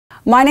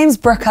My name's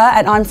Brooker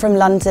and I'm from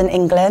London,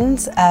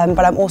 England,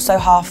 but I'm also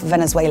half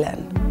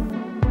Venezuelan.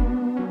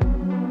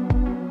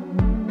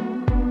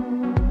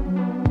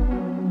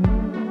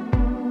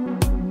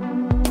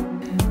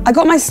 I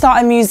got my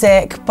start in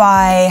music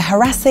by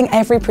harassing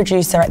every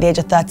producer at the age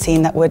of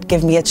 13 that would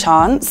give me a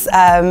chance,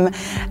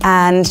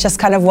 and just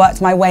kind of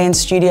worked my way in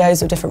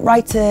studios with different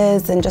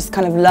writers and just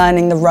kind of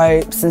learning the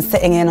ropes and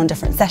sitting in on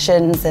different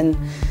sessions, and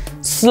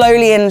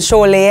slowly and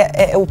surely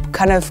it all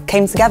kind of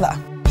came together.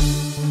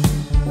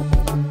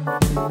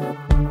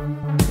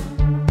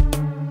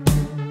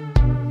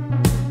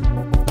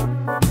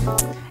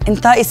 In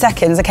 30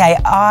 seconds, okay,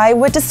 I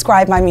would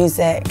describe my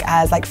music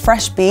as like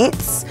fresh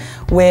beats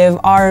with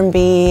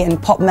R&B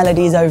and pop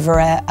melodies over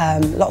it,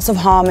 lots of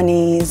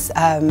harmonies,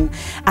 and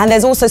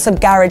there's also some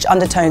garage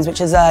undertones,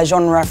 which is a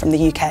genre from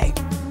the UK.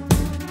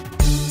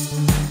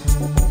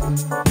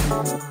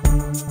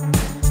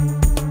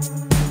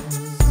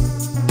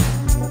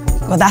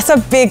 Well, that's a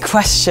big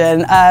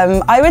question.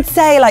 I would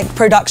say, like,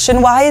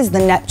 production-wise, the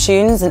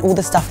Neptunes and all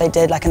the stuff they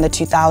did, like in the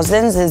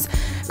 2000s, is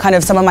kind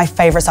of some of my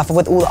favorite stuff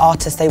with all the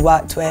artists they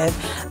worked with.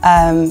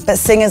 But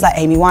singers like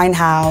Amy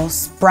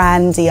Winehouse,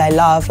 Brandy, I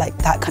love, like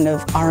that kind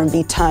of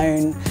R&B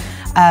tone.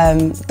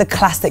 The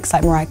classics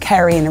like Mariah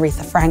Carey and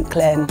Aretha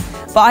Franklin.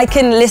 But I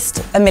can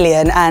list a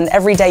million, and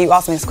every day you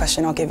ask me this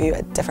question, I'll give you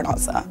a different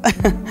answer.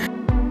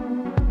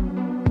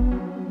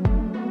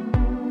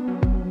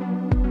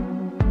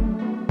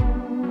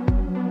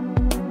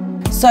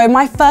 So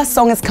my first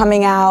song is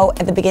coming out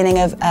at the beginning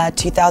of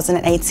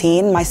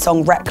 2018, my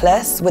song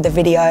Reckless, with a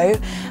video,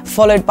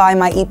 followed by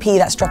my EP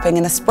that's dropping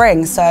in the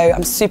spring. So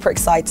I'm super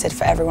excited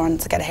for everyone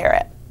to get to hear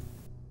it.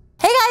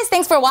 Hey guys,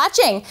 thanks for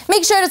watching.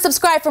 Make sure to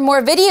subscribe for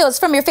more videos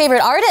from your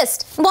favorite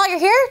artist. And while you're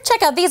here,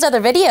 check out these other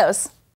videos.